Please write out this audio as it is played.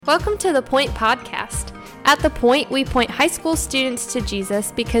Welcome to The Point Podcast. At The Point, we point high school students to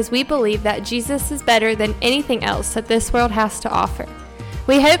Jesus because we believe that Jesus is better than anything else that this world has to offer.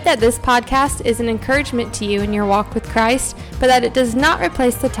 We hope that this podcast is an encouragement to you in your walk with Christ, but that it does not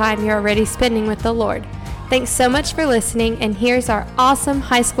replace the time you're already spending with the Lord. Thanks so much for listening, and here's our awesome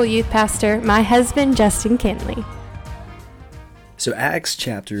high school youth pastor, my husband, Justin Kinley. So Acts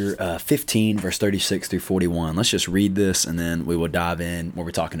chapter 15, verse 36 through 41. Let's just read this and then we will dive in where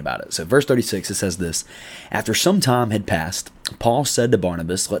we're talking about it. So verse 36, it says this: After some time had passed, Paul said to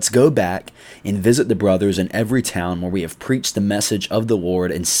Barnabas, "Let's go back and visit the brothers in every town where we have preached the message of the Lord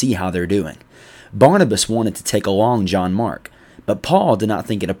and see how they're doing." Barnabas wanted to take along John Mark, but Paul did not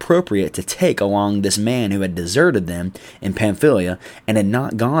think it appropriate to take along this man who had deserted them in Pamphylia and had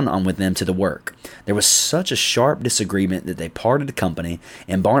not gone on with them to the work. There was such a sharp disagreement that they parted company,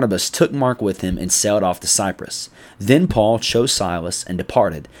 and Barnabas took Mark with him and sailed off to Cyprus. Then Paul chose Silas and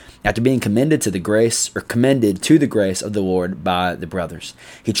departed, after being commended to the grace of the Lord by the brothers.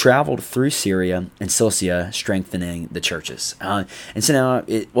 He traveled through Syria and Cilicia, strengthening the churches. And so now,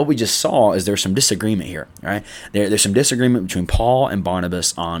 what we just saw is there's some disagreement here, right? There's some disagreement between Paul and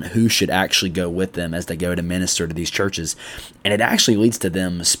Barnabas on who should actually go with them as they go to minister to these churches. And it actually leads to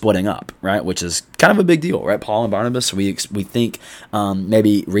them splitting up, right? Which is kind of a big deal, right? Paul and Barnabas, we think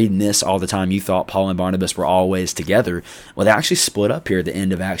maybe reading this all the time, you thought Paul and Barnabas were always together. Well, they actually split up here at the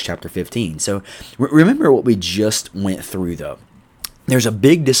end of Acts chapter 15. So remember what we just went through, though. There's a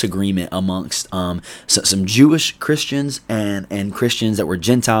big disagreement amongst some Jewish Christians and Christians that were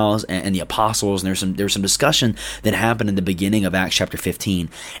Gentiles and the apostles. And there's some discussion that happened in the beginning of Acts chapter 15,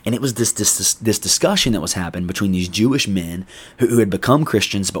 and it was this discussion that was happening between these Jewish men who had become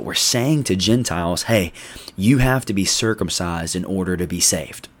Christians but were saying to Gentiles, "Hey, you have to be circumcised in order to be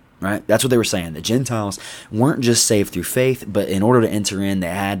saved." Right? That's what they were saying. The Gentiles weren't just saved through faith, but in order to enter in, they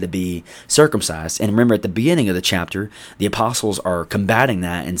had to be circumcised. And remember, at the beginning of the chapter, the apostles are combating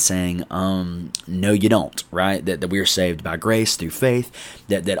that and saying, no, you don't, right? That we are saved by grace through faith,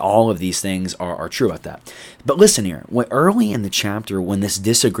 that all of these things are true at that. But listen here, early in the chapter, when this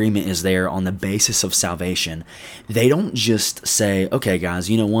disagreement is there on the basis of salvation, they don't just say, okay, guys,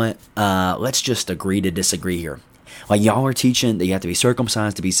 you know what? Let's just agree to disagree here. Like, y'all are teaching that you have to be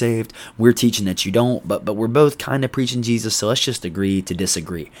circumcised to be saved. We're teaching that you don't, but we're both kind of preaching Jesus, so let's just agree to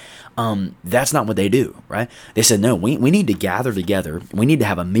disagree. That's not what they do, right? They said, no, we need to gather together. We need to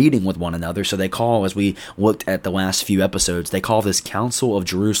have a meeting with one another. So they call, as we looked at the last few episodes, they call this Council of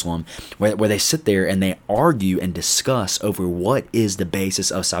Jerusalem, where they sit there and they argue and discuss over what is the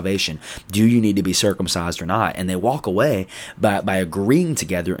basis of salvation. Do you need to be circumcised or not? And they walk away by agreeing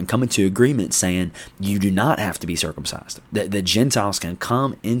together and coming to agreement saying, you do not have to be circumcised. The Gentiles can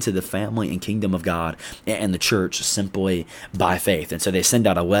come into the family and kingdom of God and the church simply by faith. And so they send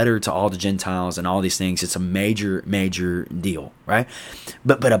out a letter to all the Gentiles and all these things. It's a major, major deal, right?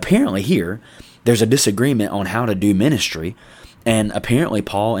 But apparently here, there's a disagreement on how to do ministry, and apparently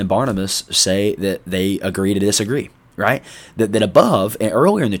Paul and Barnabas say that they agree to disagree, right? That above, and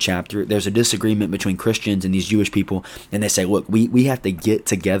earlier in the chapter, there's a disagreement between Christians and these Jewish people, and they say, look, we have to get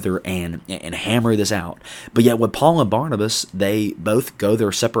together and hammer this out. But yet with Paul and Barnabas, they both go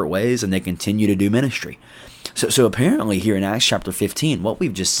their separate ways and they continue to do ministry. So apparently here in Acts chapter 15, what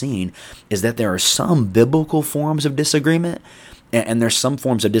we've just seen is that there are some biblical forms of disagreement, and there's some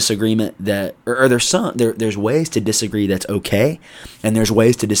forms of disagreement that, or there's ways to disagree that's okay, and there's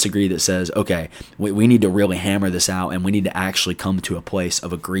ways to disagree that says, okay, we need to really hammer this out, and we need to actually come to a place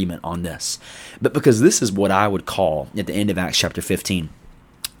of agreement on this. But because this is what I would call, at the end of Acts chapter 15,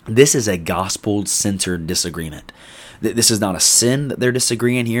 this is a gospel-centered disagreement. This is not a sin that they're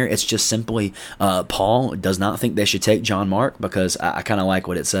disagreeing here. It's just simply Paul does not think they should take John Mark, because I kind of like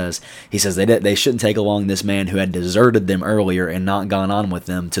what it says. He says they shouldn't take along this man who had deserted them earlier and not gone on with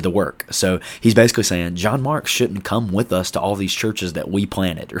them to the work. So he's basically saying John Mark shouldn't come with us to all these churches that we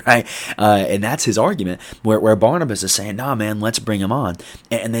planted, right? And that's his argument, where Barnabas is saying, nah, man, let's bring him on.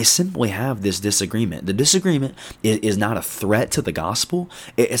 And they simply have this disagreement. The disagreement is not a threat to the gospel.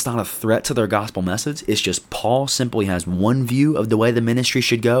 It's not a threat to their gospel message. It's just Paul simply has one view of the way the ministry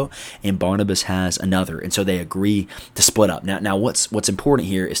should go, and Barnabas has another, and so they agree to split up. Now, what's important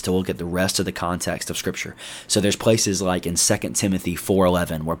here is to look at the rest of the context of Scripture. So there's places like in 2 Timothy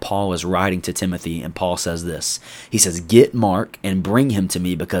 4:11 where Paul is writing to Timothy, and Paul says this. He says, "Get Mark and bring him to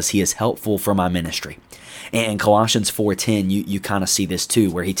me, because he is helpful for my ministry." And in Colossians 4:10, you kind of see this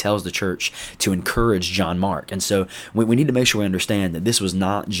too, where he tells the church to encourage John Mark. And so we need to make sure we understand that this was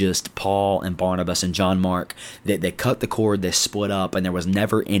not just Paul and Barnabas and John Mark that cut the cord, they split up, and there was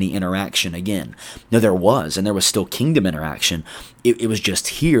never any interaction again. No, there was, and there was still kingdom interaction. It was just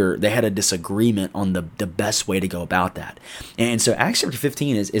here they had a disagreement on the best way to go about that. And so Acts chapter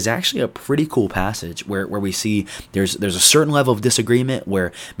 15 is actually a pretty cool passage where we see there's a certain level of disagreement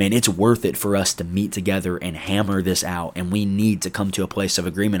where, man, it's worth it for us to meet together and hammer this out, and we need to come to a place of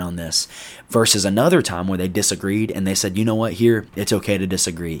agreement on this, versus another time where they disagreed and they said, you know what, here, it's okay to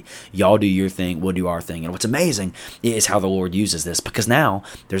disagree. Y'all do your thing, we'll do our thing. And what's amazing is how the Lord uses this, because now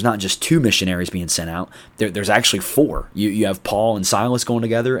there's not just 2 missionaries being sent out, there's actually 4. You have Paul and Silas going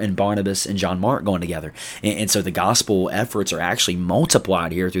together, and Barnabas and John Mark going together. And so the gospel efforts are actually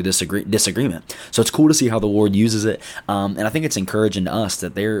multiplied here through this disagreement. So it's cool to see how the Lord uses it. And I think it's encouraging to us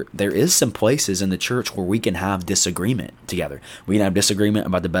that there is some places in the church where we can have disagreement together. We can have disagreement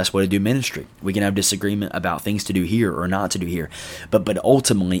about the best way to do ministry. We can have disagreement about things to do here or not to do here. But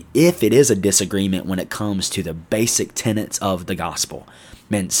ultimately, if it is a disagreement when it comes to the basic tenets of the gospel,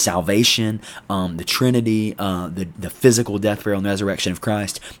 man, salvation, the Trinity, the physical death, burial, and resurrection of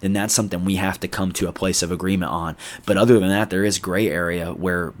Christ, then that's something we have to come to a place of agreement on. But other than that, there is gray area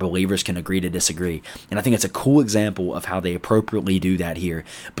where believers can agree to disagree. And I think it's a cool example of how they appropriately do that here,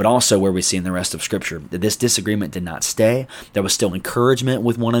 but also where we see in the rest of Scripture that this disagreement did not stay. There was still encouragement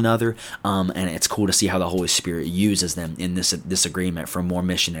with one another, and it's cool to see how the Holy Spirit uses them in this disagreement for more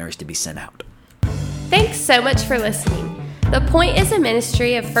missionaries to be sent out. Thanks so much for listening. The Point is a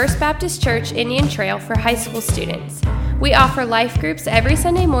ministry of First Baptist Church Indian Trail for high school students. We offer life groups every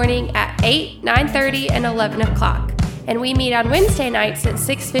Sunday morning at 8, 9:30, and 11 o'clock, and we meet on Wednesday nights at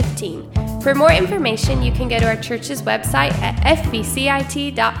 6:15. For more information, you can go to our church's website at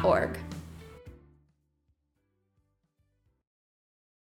fbcit.org.